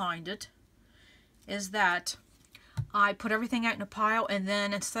streamlined it? Is that I put everything out in a pile, and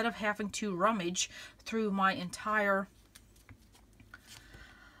then instead of having to rummage through my entire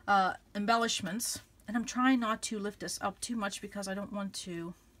embellishments, and I'm trying not to lift this up too much because I don't want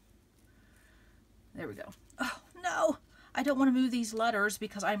to, there we go. Oh no, I don't want to move these letters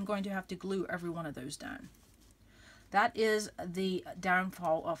because I'm going to have to glue every one of those down. That is the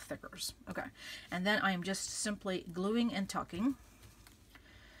downfall of thickers. Okay, and then I am just simply gluing and tucking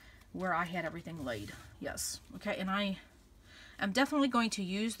where I had everything laid. Yes, okay, and I am definitely going to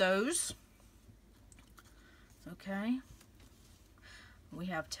use those. Okay, we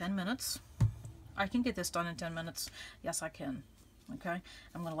have 10 minutes. I can get this done in 10 minutes. Yes, I can. Okay,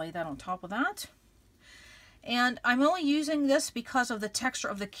 I'm going to lay that on top of that. And I'm only using this because of the texture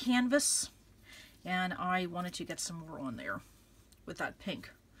of the canvas, and I wanted to get some more on there with that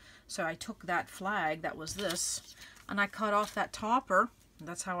pink. So I took that flag that was this, and I cut off that topper.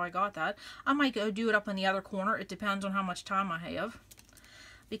 That's how I got that. I might go do it up in the other corner. It depends on how much time I have.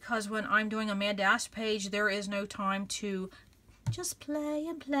 Because when I'm doing a Mad Dash page, there is no time to just play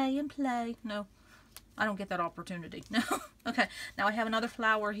and play and play. No, I don't get that opportunity. No. Okay, now I have another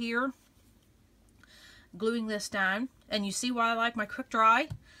flower here. Gluing this down. And you see why I like my quick dry?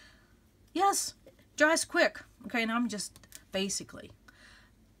 Yes, dries quick. Okay, and I'm just basically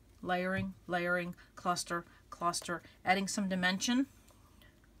layering, layering, cluster, cluster, adding some dimension.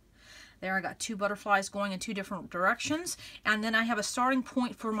 There, I got two butterflies going in two different directions, and then I have a starting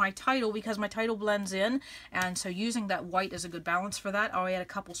point for my title because my title blends in, and so using that white is a good balance for that. I'll add a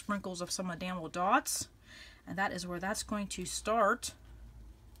couple sprinkles of some enamel dots, and that is where that's going to start.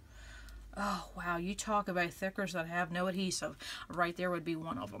 Oh wow, you talk about thickers that have no adhesive. Right there would be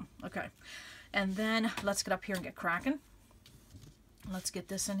one of them. Okay, and then let's get up here and get cracking. Let's get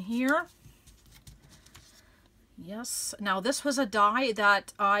this in here. Yes, now this was a die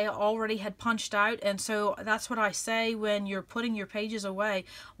that I already had punched out, and so that's what I say when you're putting your pages away.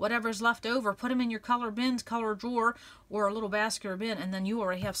 Whatever's left over, put them in your color bins, color drawer, or a little basket or bin, and then you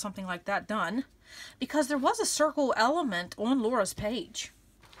already have something like that done. Because there was a circle element on Laura's page.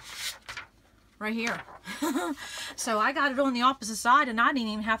 Right here. So I got it on the opposite side, and I didn't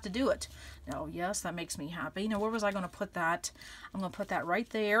even have to do it. Oh yes, that makes me happy. Now where was I going to put that? I'm going to put that right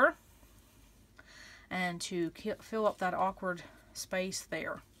there. And to fill up that awkward space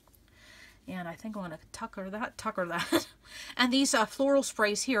there. And I think I'm going to tucker that. And these floral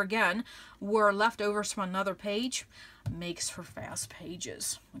sprays here, again, were leftovers from another page. Makes for fast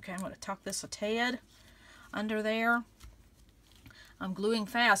pages. Okay, I'm going to tuck this a tad under there. I'm gluing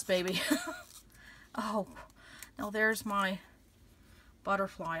fast, baby. Oh, now there's my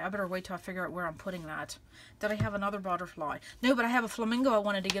butterfly. I better wait till I figure out where I'm putting that. Did I have another butterfly? No, but I have a flamingo I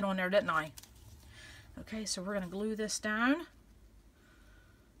wanted to get on there, didn't I? Okay, so we're going to glue this down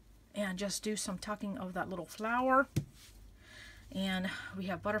and just do some tucking of that little flower. And we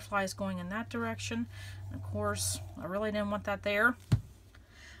have butterflies going in that direction. And of course, I really didn't want that there.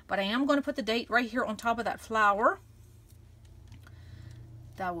 But I am going to put the date right here on top of that flower.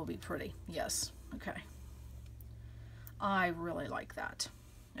 That will be pretty. Yes. Okay. I really like that.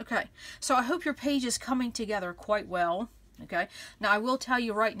 Okay, so I hope your page is coming together quite well. Okay, now I will tell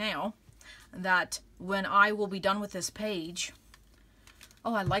you right now that when I will be done with this page,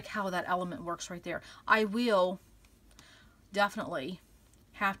 oh, I like how that element works right there. I will definitely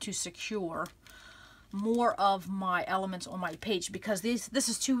have to secure more of my elements on my page because this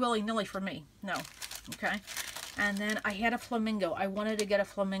is too willy-nilly for me. No. Okay, and then I had a flamingo. I wanted to get a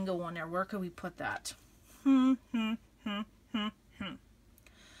flamingo on there. Where could we put that?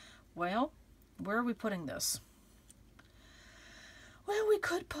 Well, where are we putting this? Well, we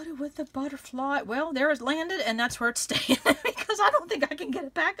could put it with the butterfly. Well, there it landed, and that's where it's staying because I don't think I can get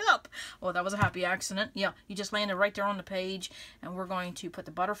it back up. Oh, that was a happy accident. Yeah, you just landed right there on the page, and we're going to put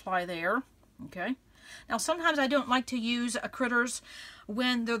the butterfly there. Okay. Now, sometimes I don't like to use critters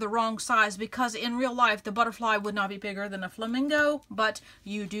when they're the wrong size because in real life, the butterfly would not be bigger than a flamingo, but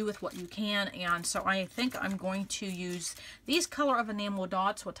you do with what you can, and so I think I'm going to use these color of enamel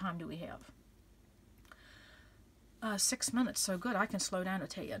dots. What time do we have? 6 minutes, so good. I can slow down a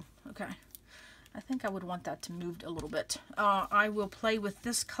tad. Okay. I think I would want that to move a little bit. I will play with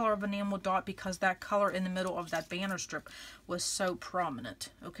this color of enamel dot because that color in the middle of that banner strip was so prominent.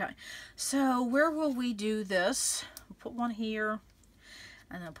 Okay, so where will we do this? We'll put one here.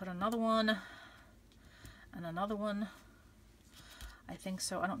 And then put another one and another one. I think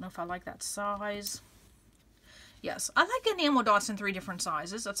so. I don't know if I like that size. Yes, I like enamel dots in 3 different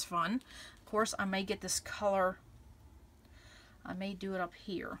sizes. That's fun. Of course, I may get this color. I may do it up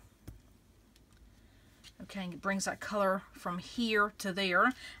here. Okay, and it brings that color from here to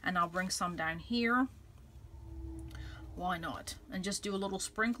there. And I'll bring some down here. Why not? And just do a little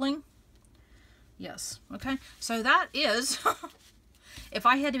sprinkling. Yes, okay. So that is, if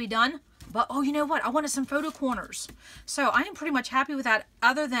I had to be done, but oh, you know what? I wanted some photo corners. So I am pretty much happy with that,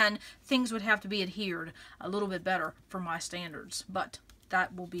 other than things would have to be adhered a little bit better for my standards. But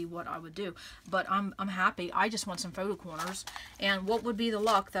that will be what I would do. But I'm happy. I just want some photo corners. And what would be the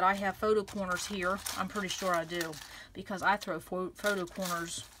luck that I have photo corners here? I'm pretty sure I do, because I throw photo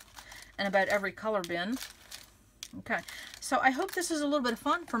corners in about every color bin. Okay, so I hope this is a little bit of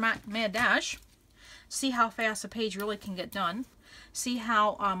fun for Mad Dash. See how fast a page really can get done. See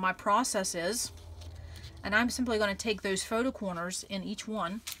how my process is. And I'm simply going to take those photo corners in each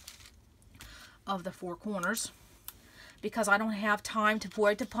one of the 4 corners, because I don't have time to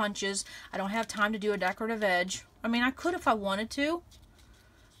pour it to punches. I don't have time to do a decorative edge. I mean, I could if I wanted to,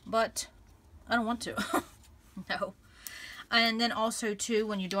 but I don't want to. No. And then also, too,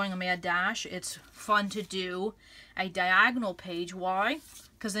 when you're doing a Mad Dash, it's fun to do a diagonal page. Why?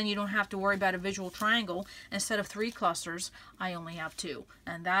 Because then you don't have to worry about a visual triangle. Instead of 3 clusters, I only have 2.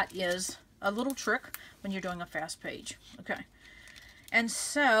 And that is a little trick when you're doing a fast page. Okay. And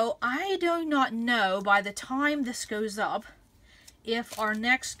so, I do not know by the time this goes up if our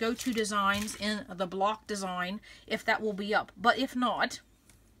next go-to designs in the block design, if that will be up. But if not,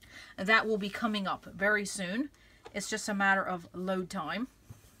 that will be coming up very soon. It's just a matter of load time.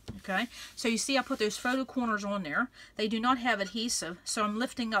 Okay, so you see I put those photo corners on there. They do not have adhesive, so I'm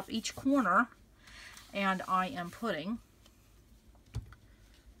lifting up each corner and I am putting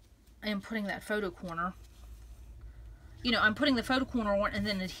that photo corner. You know, I'm putting the photo corner on and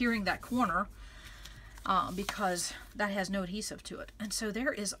then adhering that corner because that has no adhesive to it. And so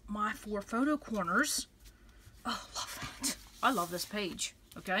there is my 4 photo corners. Oh, love that. I love this page.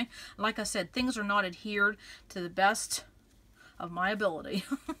 Okay, like I said, things are not adhered to the best of my ability.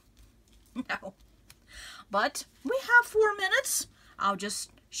 No, but we have 4 minutes. I'll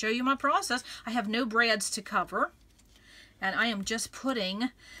just show you my process. I have no brads to cover, and I am just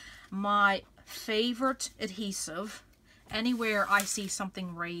putting my favorite adhesive anywhere I see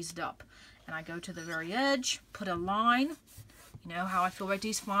something raised up. And I go to the very edge, put a line. You know how I feel about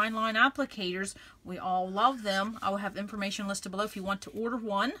these FineLine applicators. We all love them. I will have information listed below if you want to order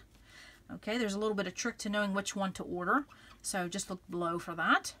one. Okay, there's a little bit of trick to knowing which one to order. So just look below for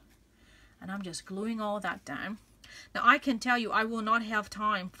that. And I'm just gluing all of that down. Now I can tell you I will not have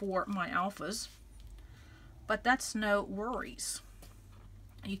time for my alphas. But that's no worries.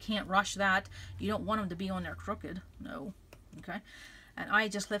 You can't rush that. You don't want them to be on there crooked. No. Okay. And I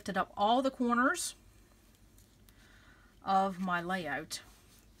just lifted up all the corners of my layout,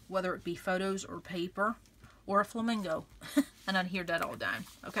 whether it be photos or paper or a flamingo, and adhere that all down.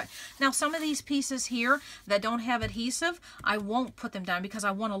 Okay, now some of these pieces here that don't have adhesive, I won't put them down because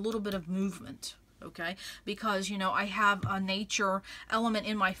I want a little bit of movement. Okay, because you know I have a nature element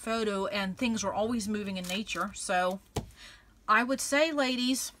in my photo and things are always moving in nature. So I would say,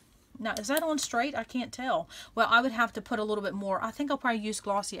 ladies, now is that on straight? I can't tell. Well, I would have to put a little bit more. I think I'll probably use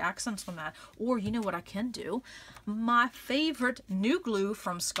glossy accents on that. Or you know what I can do? My favorite new glue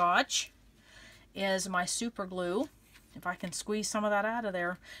from Scotch is my super glue. If I can squeeze some of that out of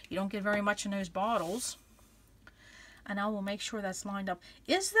there. You don't get very much in those bottles. And I will make sure that's lined up.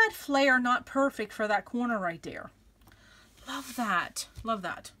 Is that flare not perfect for that corner right there? Love that. Love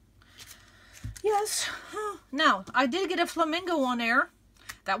that. Yes. Now, I did get a flamingo on there.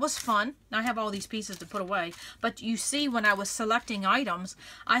 That was fun. Now I have all these pieces to put away. But you see, when I was selecting items,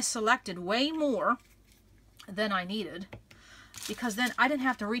 I selected way more than I needed. Because then I didn't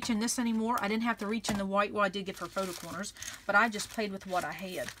have to reach in this anymore. I didn't have to reach in the white. Well, I did get for photo corners. But I just played with what I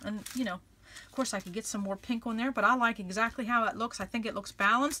had. And, you know, of course I could get some more pink on there. But I like exactly how it looks. I think it looks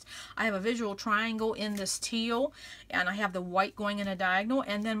balanced. I have a visual triangle in this teal. And I have the white going in a diagonal.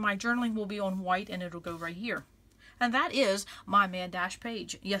 And then my journaling will be on white. And it'll go right here. And that is my Mad Dash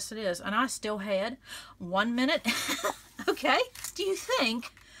page. Yes, it is. And I still had 1 minute. Okay. Do you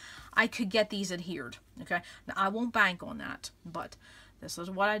think I could get these adhered? Okay. Now, I won't bank on that. But this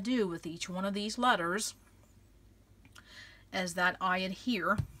is what I do with each one of these letters. Is that I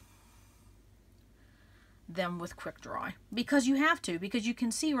adhere them with quick dry. Because you have to. Because you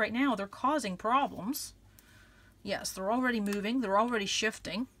can see right now they're causing problems. Yes, they're already moving. They're already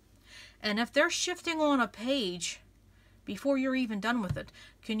shifting. And if they're shifting on a page before you're even done with it.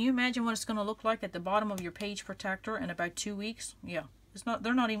 Can you imagine what it's going to look like at the bottom of your page protector in about 2 weeks? Yeah,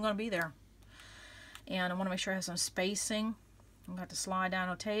 they're not even going to be there. And I want to make sure I have some spacing. I'm going to slide down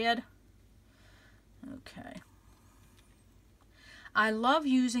a tad. Okay. I love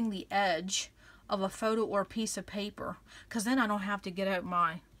using the edge of a photo or a piece of paper, because then I don't have to get out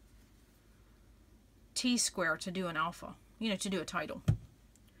my T-square to do an alpha, to do a title.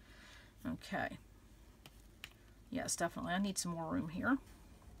 Okay. Yes, definitely. I need some more room here.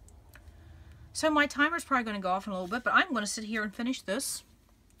 So my timer's probably going to go off in a little bit, but I'm going to sit here and finish this.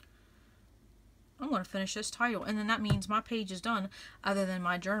 I'm going to finish this title, and then that means my page is done other than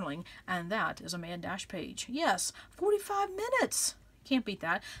my journaling, and that is a mad dash page. Yes, 45 minutes. Can't beat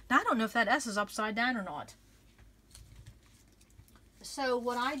that. Now, I don't know if that S is upside down or not. So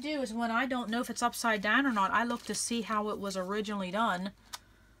what I do is when I don't know if it's upside down or not, I look to see how it was originally done.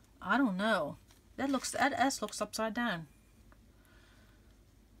 I don't know. That S looks upside down.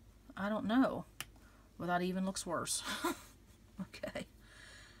 I don't know. Well, that even looks worse. Okay.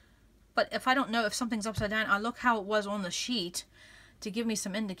 But if I don't know if something's upside down, I look how it was on the sheet to give me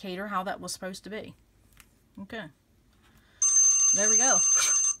some indicator how that was supposed to be. Okay. There we go.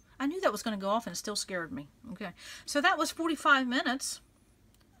 I knew that was going to go off and it still scared me. Okay. So that was 45 minutes.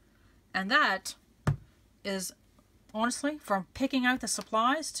 And that is, honestly, from picking out the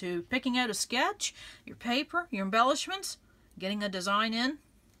supplies to picking out a sketch, your paper, your embellishments, getting a design in.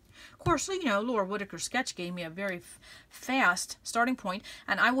 Of course, Laura Whitaker's sketch gave me a very fast starting point,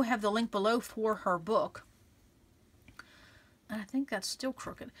 and I will have the link below for her book. And I think that's still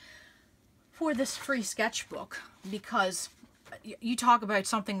crooked. For this free sketchbook, because you talk about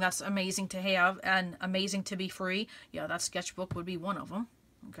something that's amazing to have and amazing to be free. Yeah, that sketchbook would be one of them.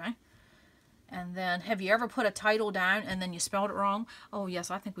 Okay. And then, have you ever put a title down and then you spelled it wrong? Oh, yes,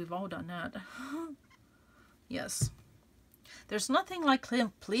 I think we've all done that. Yes. There's nothing like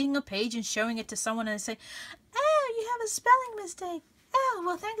completing a page and showing it to someone and they say, "Oh, you have a spelling mistake. Oh,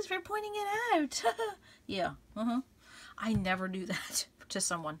 well, thanks for pointing it out." Yeah. I never do that to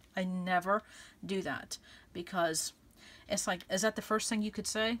someone. I never do that, because it's like, is that the first thing you could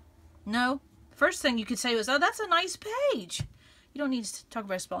say? No. The first thing you could say was, "Oh, that's a nice page." You don't need to talk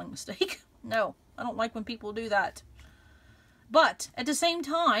about a spelling mistake. No, I don't like when people do that. But at the same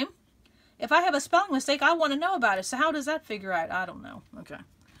time, if I have a spelling mistake, I want to know about it. So how does that figure out? I don't know. Okay.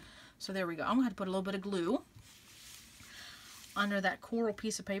 So there we go. I'm going to have to put a little bit of glue under that coral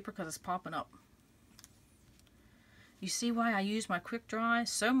piece of paper because it's popping up. You see why I use my quick dry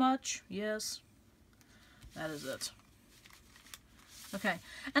so much? Yes. That is it. Okay.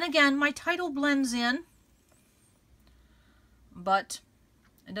 And again, my title blends in, but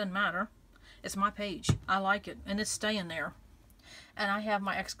it doesn't matter. It's my page. I like it, and it's staying there. And I have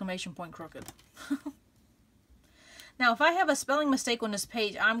my exclamation point crooked. Now, if I have a spelling mistake on this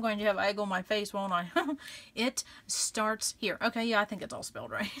page, I'm going to have egg on my face, won't I? It starts here. Okay, yeah, I think it's all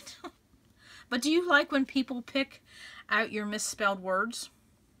spelled right. But do you like when people pick out your misspelled words?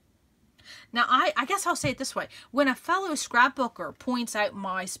 Now, I guess I'll say it this way. When a fellow scrapbooker points out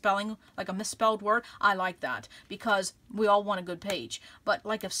my spelling, like a misspelled word, I like that, because we all want a good page. But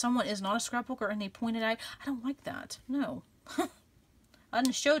like if someone is not a scrapbooker and they point it out, I don't like that. No. I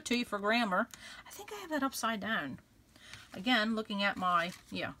didn't show it to you for grammar. I think I have that upside down. Again, looking at my,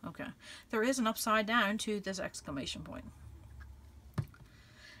 yeah, okay. There is an upside down to this exclamation point.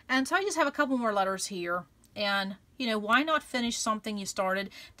 And so I just have a couple more letters here. And, why not finish something you started?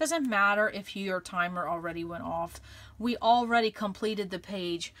 Doesn't matter if your timer already went off. We already completed the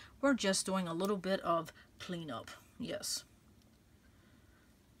page. We're just doing a little bit of cleanup. Yes.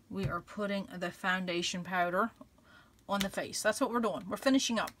 We are putting the foundation powder on the face. That's what we're doing. We're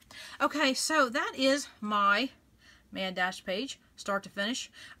finishing up. Okay, so that is my Mad Dash page, start to finish,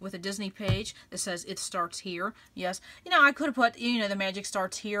 with a Disney page that says it starts here. Yes, I could have put, the magic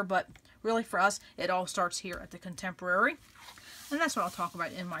starts here, but really for us, it all starts here at the Contemporary. And that's what I'll talk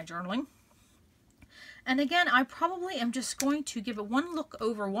about in my journaling. And again, I probably am just going to give it one look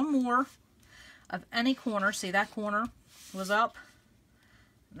over, one more of any corner. See, that corner was up.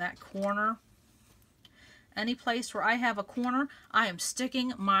 That corner. Any place where I have a corner, I am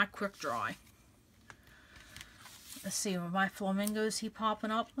sticking my quick dry. Let's see, my flamingos, he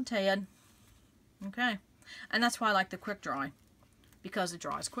popping up a tad. Okay. And that's why I like the quick dry, because it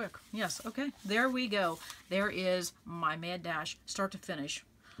dries quick. Yes, okay. There we go. There is my Mad Dash, start to finish.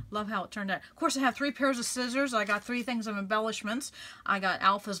 Love how it turned out. Of course, I have 3 pairs of scissors. I got 3 things of embellishments. I got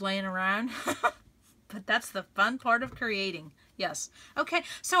alphas laying around. But that's the fun part of creating. Yes. Okay,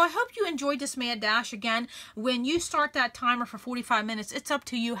 so I hope you enjoyed this mad dash. Again, when you start that timer for 45 minutes, it's up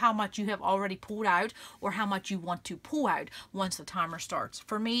to you how much you have already pulled out or how much you want to pull out once the timer starts.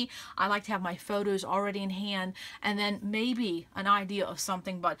 For me, I like to have my photos already in hand and then maybe an idea of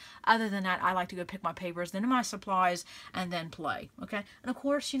something, but other than that, I like to go pick my papers, then my supplies, and then play. Okay, and of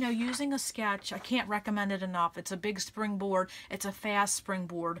course, you know, using a sketch, I can't recommend it enough. It's a big springboard. It's a fast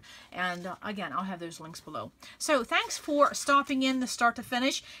springboard, and again, I'll have those links below. So thanks for stopping in the start to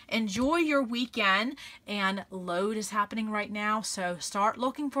finish. Enjoy your weekend, and load is happening right now, so start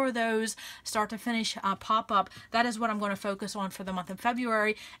looking for those start to finish pop up. That is what I'm going to focus on for the month of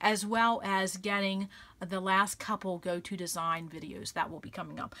February, as well as getting the last couple go to design videos that will be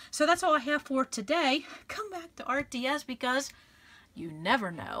coming up. So that's all I have for today. Come back to RTS because you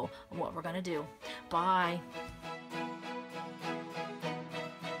never know what we're going to do. Bye.